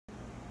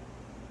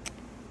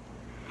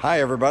Hi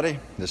everybody,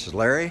 this is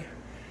Larry.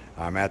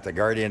 I'm at the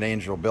Guardian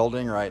Angel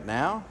building right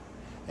now,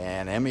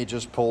 and Emmy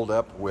just pulled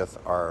up with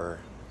our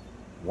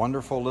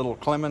wonderful little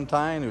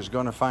Clementine who's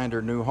going to find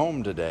her new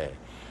home today.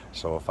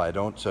 So if I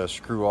don't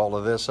screw all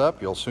of this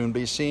up, you'll soon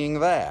be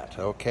seeing that,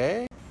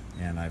 okay?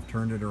 And I've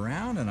turned it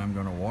around and I'm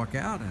going to walk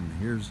out, and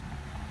here's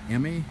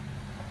Emmy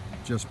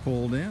just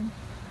pulled in,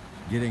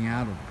 getting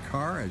out of the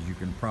car, as you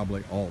can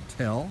probably all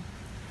tell.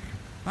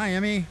 Hi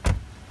Emmy.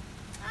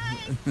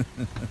 Hi.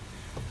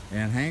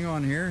 And hang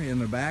on, here in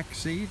the back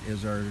seat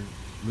is our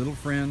little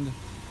friend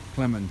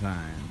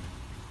Clementine.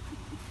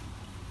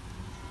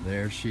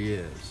 There she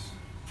is.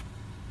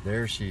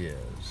 There she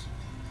is.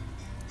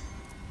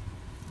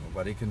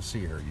 Nobody can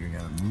see her. You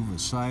gotta move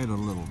aside a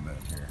little bit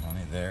here,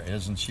 honey. There,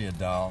 isn't she a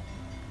doll?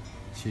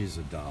 She's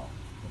a doll.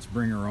 Let's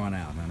bring her on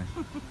out, honey.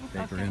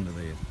 Take her into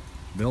the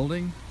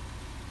building.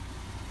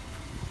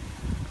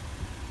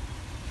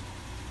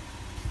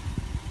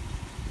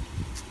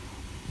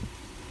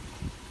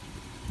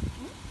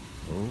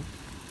 Oh,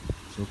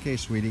 it's okay,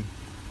 sweetie. Here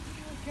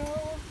we go.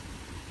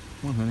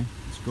 Come on, honey.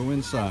 Let's go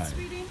inside. Hi,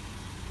 sweetie.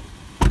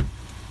 Oh, okay.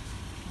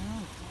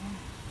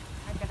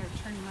 I better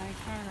turn my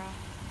car off.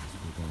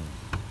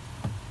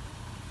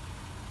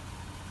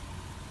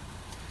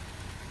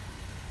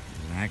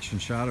 An action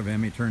shot of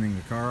Emmy turning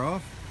the car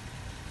off.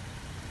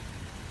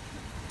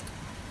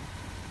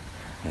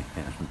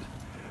 And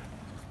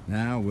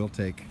now we'll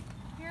take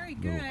Very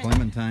good. little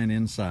Clementine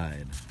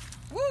inside.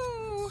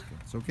 Woo!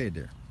 It's okay,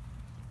 dear.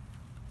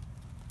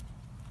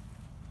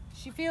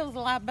 She feels a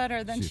lot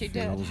better than she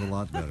did. She feels a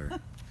lot better.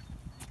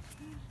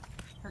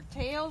 Her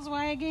tail's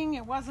wagging.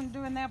 It wasn't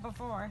doing that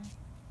before.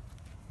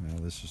 Well,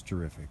 this is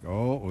terrific.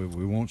 Oh,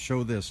 we won't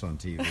show this on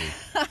TV.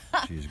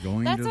 She's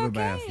going to the okay.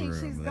 bathroom.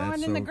 She's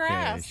That's going in the okay.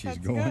 grass. She's That's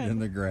going good. in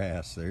the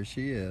grass. There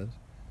she is.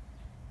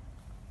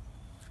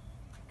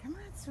 Come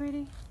on,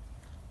 sweetie.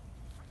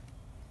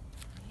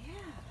 Yeah.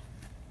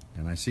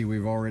 And I see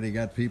we've already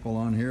got people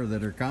on here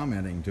that are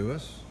commenting to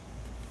us.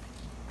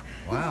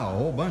 Wow, a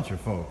whole bunch of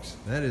folks.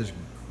 That is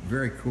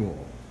very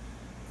cool.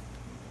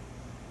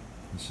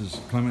 This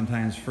is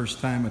Clementine's first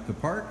time at the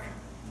park,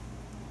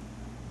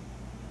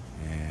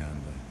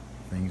 and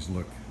things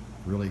look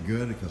really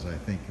good because I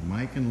think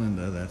Mike and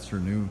Linda, that's her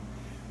new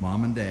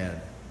mom and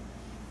dad,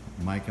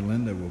 Mike and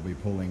Linda will be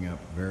pulling up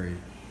very,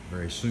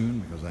 very soon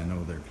because I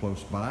know they're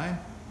close by.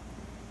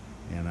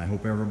 And I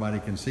hope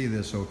everybody can see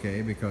this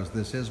okay, because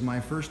this is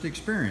my first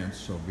experience,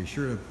 so be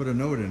sure to put a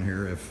note in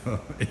here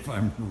if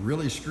I'm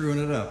really screwing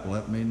it up,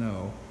 let me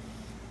know.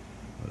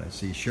 But I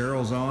see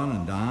Cheryl's on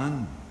and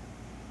Don.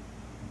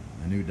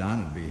 I knew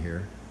Don would be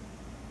here.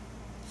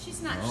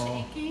 She's not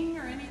shaking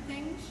or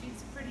anything.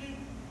 She's pretty.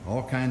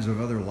 All kinds of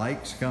other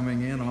likes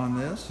coming in on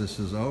this. This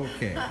is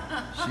okay.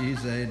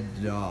 She's a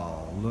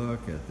doll.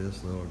 Look at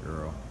this little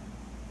girl.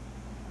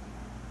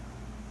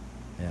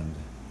 And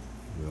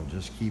we'll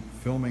just keep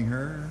filming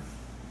her.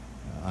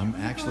 I'm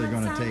actually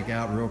going to take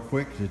out real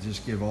quick to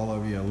just give all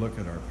of you a look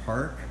at our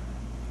park,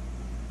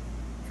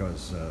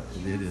 because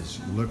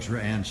looks,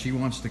 and she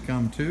wants to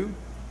come too.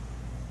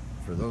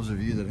 For those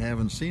of you that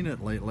haven't seen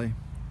it lately,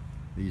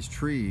 these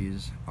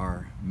trees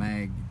are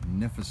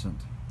magnificent.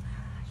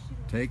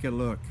 Take a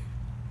look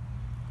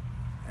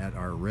at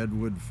our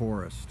redwood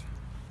forest.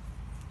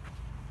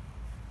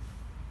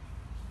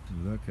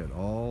 Look at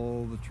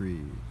all the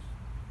trees.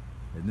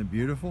 Isn't it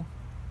beautiful?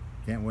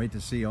 Can't wait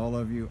to see all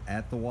of you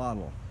at the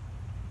Waddle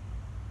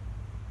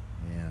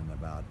in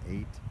about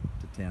 8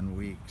 to 10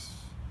 weeks.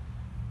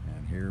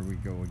 And here we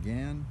go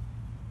again.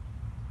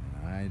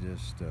 And I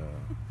just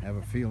have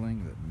a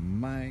feeling that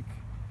Mike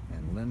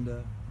and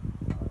Linda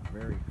are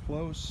very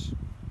close.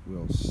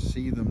 We'll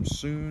see them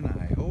soon,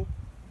 I hope.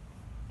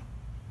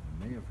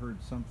 I may have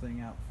heard something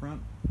out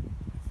front.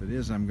 If it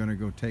is, I'm going to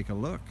go take a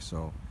look.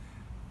 So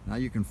now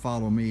you can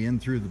follow me in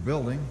through the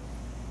building.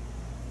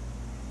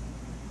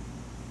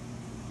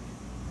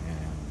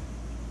 And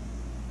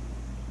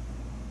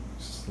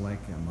it's like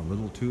I'm a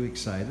little too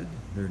excited.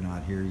 They're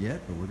not here yet,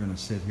 but we're going to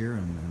sit here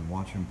and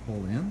watch them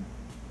pull in.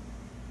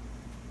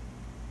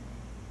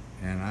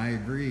 And I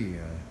agree,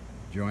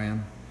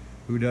 Joanne,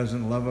 who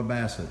doesn't love a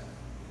Basset?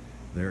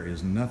 There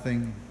is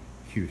nothing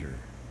cuter.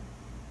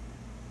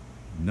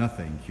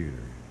 Nothing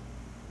cuter.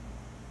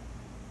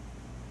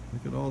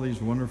 Look at all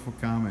these wonderful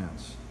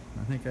comments.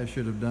 I think I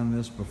should have done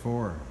this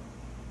before.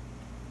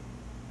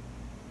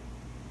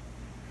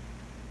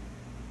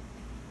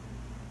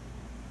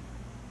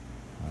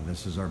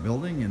 This is our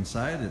building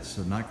inside. It's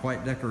not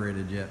quite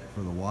decorated yet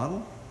for the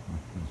Waddle,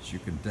 as you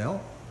can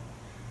tell,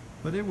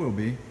 but it will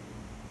be.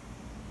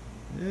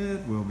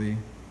 It will be.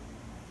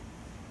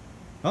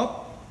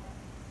 Oh,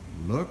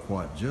 look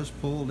what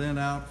just pulled in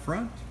out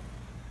front.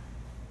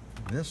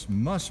 This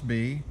must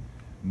be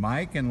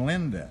Mike and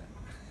Linda.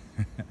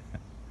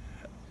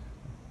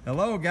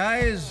 Hello,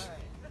 guys.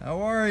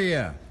 How are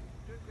you?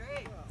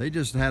 Great. They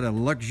just had a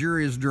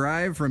luxurious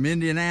drive from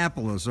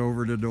Indianapolis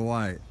over to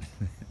Dwight.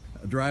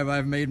 A drive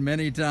I've made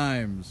many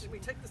times. We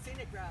took the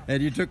scenic route.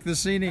 And you took the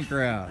scenic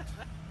route.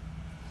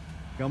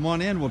 Come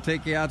on in. We'll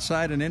take you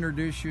outside and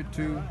introduce you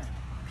to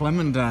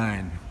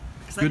Clementine.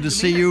 Excited Good to to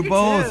see meet you you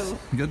both.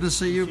 too. Good to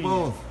see you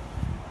both.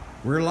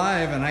 We're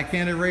live and I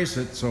can't erase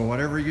it, so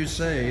whatever you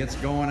say, it's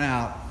going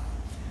out.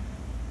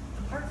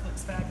 The park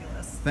looks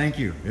fabulous. Thank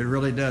you. It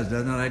really does,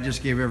 doesn't it? I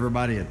just gave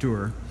everybody a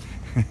tour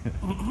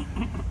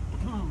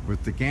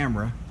with the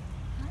camera.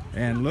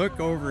 And look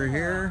over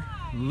here.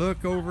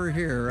 Look over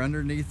here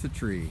underneath the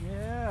tree.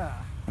 Yeah.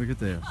 Look at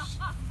this. She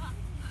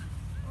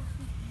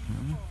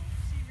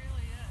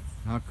really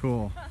is. How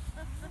cool.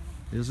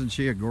 Isn't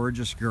she a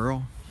gorgeous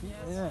girl?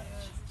 Yeah.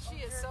 She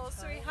is so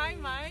sweet. Hi,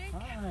 Mike. Hi,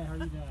 how are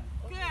you doing?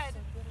 Good.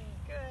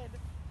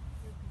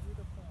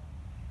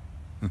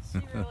 Good. She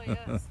really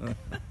is.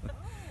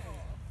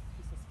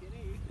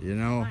 You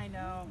know, I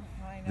know.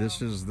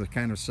 this is the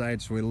kind of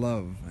sights we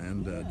love.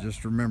 And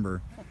just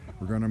remember,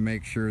 we're going to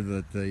make sure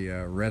that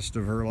the rest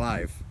of her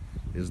life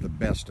is the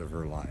best of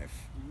her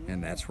life.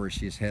 And that's where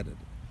she's headed.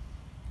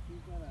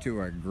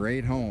 To a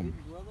great home.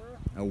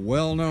 A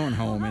well-known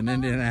home in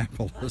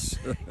Indianapolis.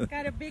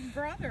 Got a big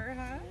brother,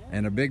 huh?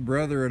 And a big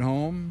brother at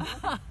home.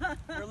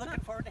 We're looking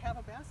forward to have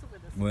a Bassett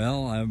with us.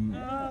 Well,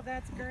 Oh,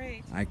 that's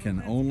great. I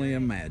can only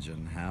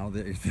imagine how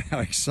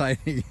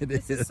exciting it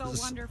is. This is so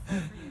wonderful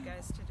for you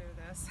guys to do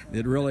this.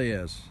 It really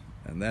is,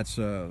 and that's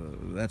a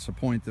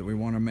point that we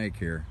want to make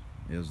here,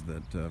 is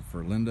that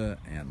for Linda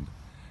and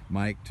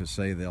Mike to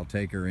say they'll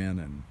take her in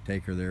and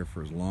take her there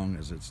for as long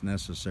as it's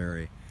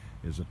necessary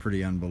is a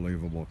pretty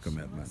unbelievable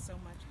commitment. So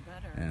much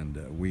better.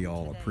 And we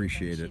all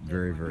appreciate it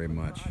very, very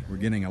much. We're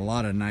getting a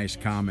lot of nice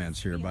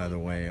comments here, by the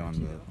way,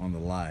 on the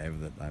live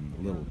that I'm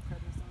a little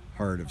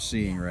hard of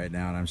seeing right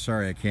now, and I'm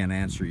sorry I can't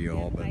answer you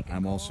all, but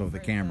I'm also the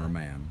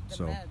cameraman,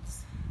 so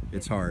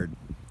it's hard.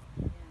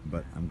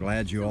 But I'm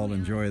glad you all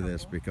enjoy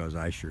this, because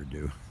I sure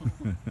do.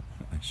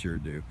 I sure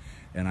do.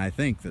 And I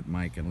think that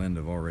Mike and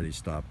Linda have already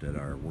stopped at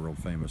our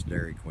world-famous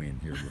Dairy Queen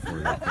here before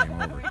they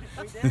came over.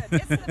 We did.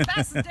 It's the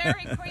best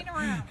Dairy Queen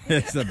around.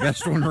 It's the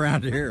best one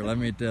around here, let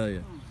me tell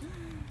you.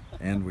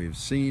 And we've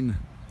seen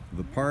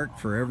the park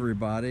for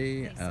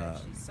everybody.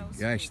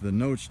 Gosh, the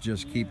notes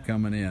just keep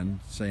coming in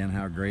saying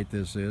how great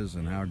this is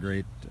and how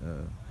great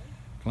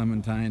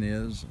Clementine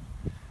is.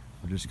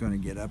 We're just going to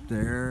get up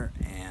there,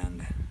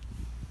 and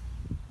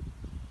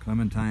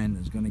Clementine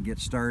is going to get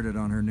started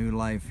on her new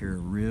life here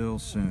real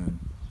soon.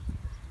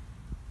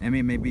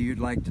 Emmy, maybe you'd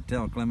like to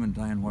tell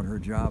Clementine what her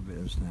job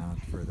is now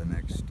for the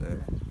next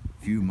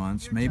few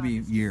months, maybe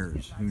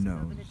years, who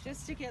knows.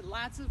 Just to get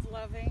lots of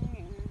loving,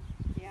 and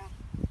yeah,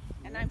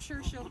 and I'm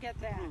sure she'll get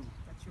that.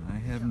 I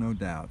have no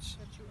doubts.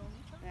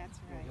 That's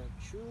We right.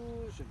 have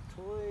shoes and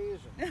toys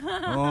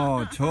and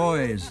Oh,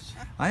 toys.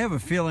 I have a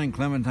feeling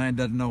Clementine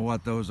doesn't know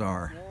what those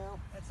are. well,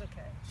 That's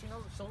okay.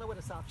 She'll know what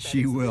a soft bed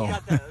She is. will. We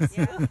got those.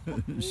 Yeah.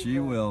 She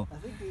will. I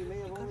think we may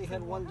have only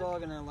had one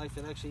dog in our life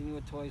that actually knew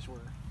what toys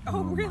were.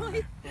 Oh,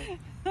 really?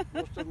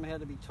 Most of them had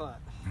to be taught.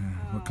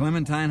 Well,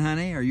 Clementine,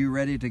 honey, are you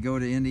ready to go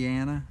to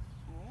Indiana?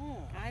 Yeah.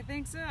 I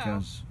think so.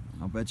 Because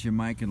I'll bet you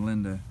Mike and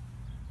Linda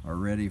are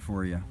ready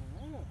for you.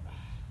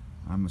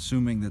 I'm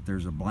assuming that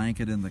there's a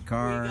blanket in the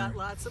car. We got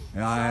lots of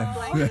I-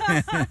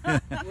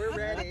 blankets. We're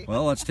ready.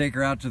 Well, let's take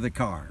her out to the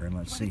car and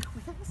let's see.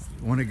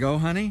 Want to go,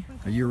 honey?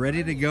 Are you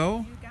ready to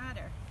go? You got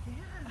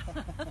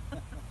her.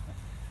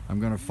 I'm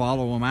going to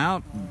follow them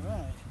out. All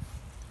right.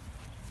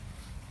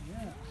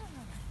 Yeah.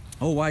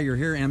 Oh, while you're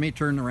here, Emmy,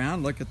 turn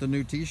around. Look at the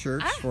new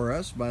T-shirts for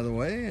us, by the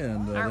way,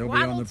 and Our they'll be on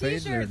waddle the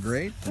page. They're T-shirts.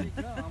 great. And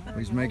Yeah, I'm wearing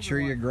please an make older sure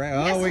you one.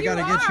 grab. Yes, Oh, we you got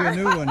to get you a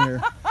new one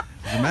here.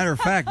 As a matter of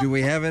fact, do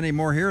we have any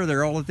more here?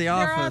 They're all at the They're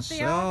at office.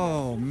 the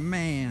Oh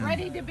man,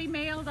 Ready to be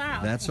mailed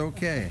out. that's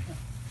okay.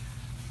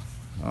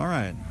 All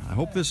right. I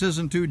hope this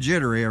isn't too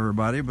jittery,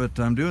 everybody, but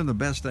I'm doing the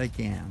best I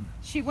can.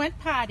 She went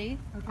potty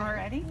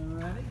already,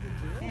 All right.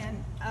 Good deal.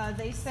 and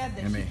they said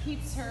that Emmy. she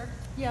keeps her.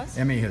 Yes.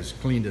 Emmy has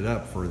cleaned it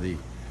up for the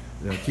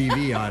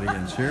TV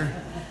audience here.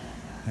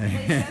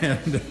 They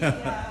said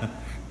that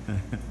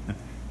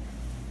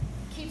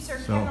she keeps her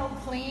So- kennel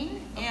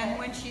clean, and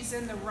when she's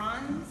in the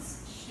runs,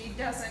 she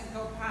doesn't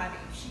go potty.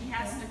 She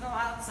has to go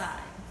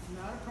outside.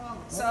 Not a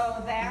problem.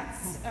 So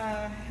that's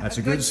That's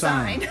a good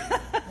sign.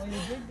 Well,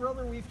 your big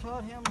brother, we've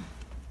taught him,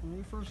 when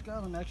we first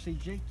got him, actually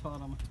Jake taught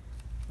him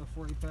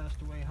before he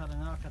passed away how to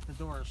knock at the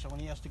door. So when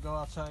he has to go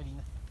outside, he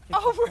takes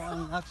Oh, his paw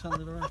and knocks on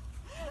the door.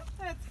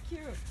 That's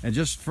cute. And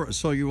just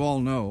so you all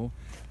know,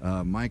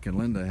 Mike and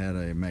Linda had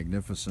a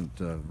magnificent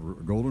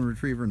golden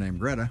retriever named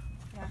Greta,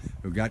 Yes.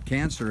 who got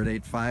cancer at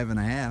age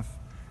 5.5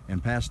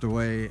 and passed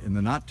away in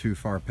the not too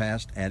far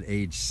past at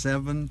age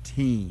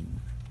 17.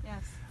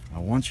 Yes. I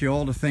want you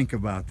all to think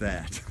about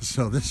that.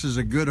 So this is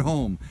a good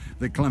home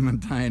that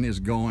Clementine is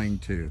going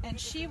to. And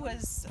she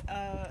was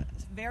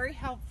very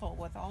helpful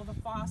with all the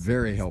fosters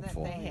Very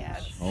helpful. that they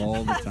had.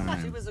 All the She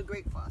time. was a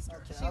great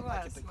foster. She I'll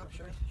get was. the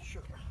picture.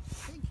 Sure.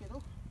 Hey,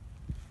 kiddo.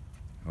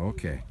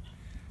 Okay.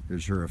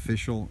 Here's her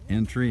official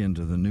entry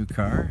into the new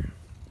car.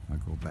 I'll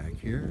go back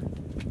here.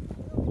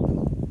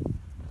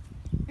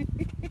 Do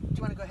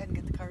you want to go ahead and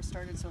get the car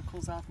started so it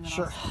cools off? And then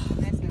Sure.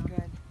 That'd be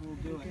good. We'll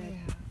do it.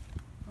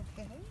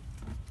 Okay.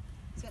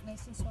 Is that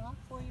nice and soft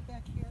for you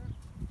back here?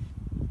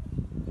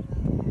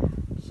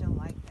 She'll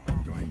like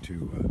that. Going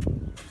to,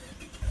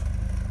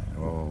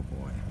 oh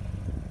boy.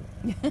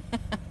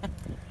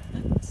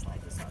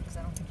 Slide this out because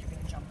I don't think you're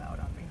going to jump out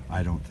on me.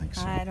 I don't think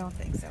so. I don't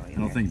think so either. I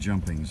don't think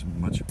jumping's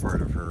much a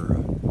part of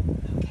her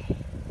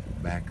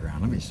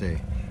background. Let me just say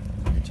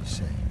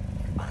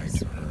goodbye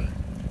to her.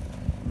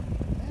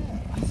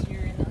 Yes,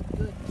 you're in a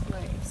good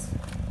place.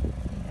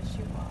 Yes,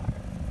 you are.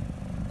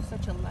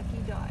 Such a lucky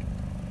dog.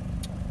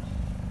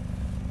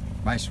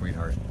 Bye,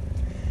 sweetheart.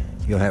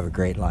 You'll have a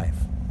great life.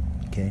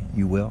 Okay?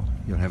 You will.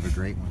 You'll have a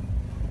great one.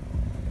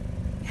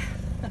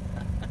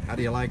 How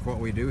do you like what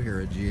we do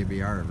here at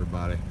GABR,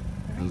 everybody?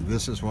 'Cause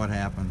this is what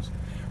happens.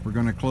 We're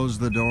going to close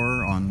the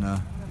door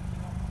on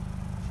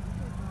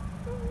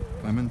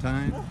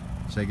Clementine.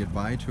 Say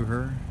goodbye to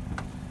her.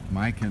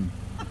 Mike and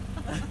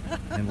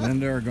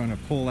Linda are going to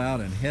pull out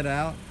and head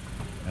out.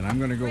 And I'm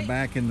going to go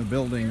back in the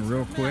building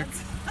real quick.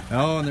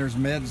 Oh, and there's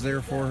meds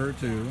there for her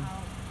too.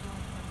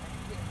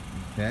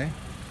 Okay?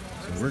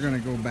 So we're going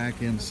to go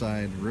back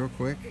inside real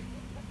quick.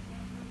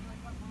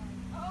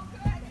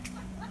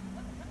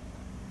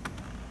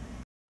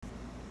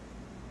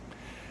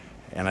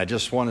 And I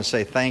just want to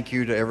say thank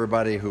you to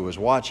everybody who was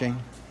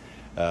watching.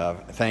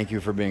 Thank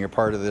you for being a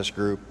part of this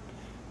group.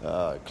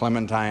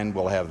 Clementine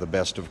will have the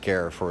best of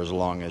care for as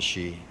long as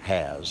she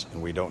has,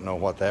 and we don't know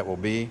what that will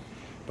be,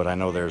 but I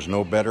know there's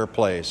no better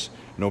place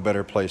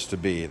to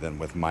be than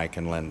with Mike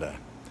and Linda.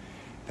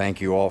 Thank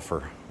you all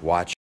for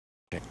watching.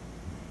 And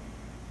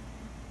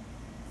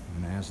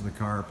as the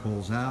car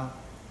pulls out,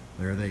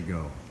 there they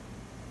go.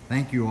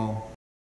 Thank you all.